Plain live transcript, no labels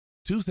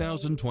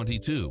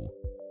2022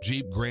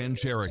 Jeep Grand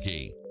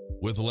Cherokee.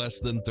 With less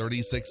than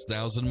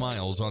 36,000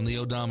 miles on the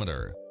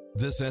odometer,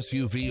 this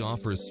SUV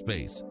offers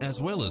space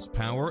as well as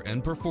power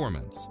and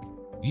performance.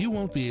 You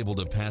won't be able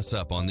to pass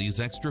up on these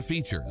extra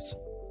features: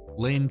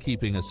 lane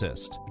keeping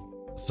assist,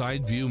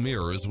 side view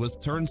mirrors with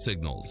turn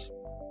signals,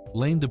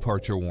 lane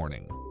departure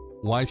warning,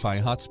 Wi-Fi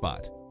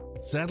hotspot,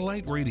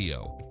 satellite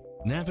radio,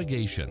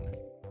 navigation,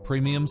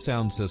 premium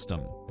sound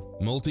system,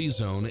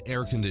 multi-zone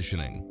air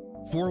conditioning,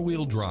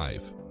 four-wheel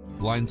drive,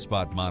 blind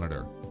spot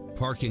monitor,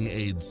 parking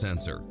aid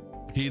sensor,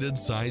 heated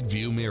side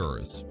view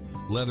mirrors,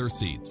 leather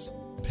seats,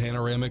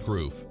 panoramic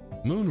roof,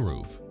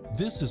 moonroof.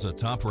 This is a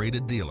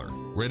top-rated dealer.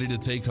 Ready to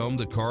take home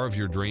the car of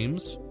your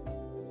dreams?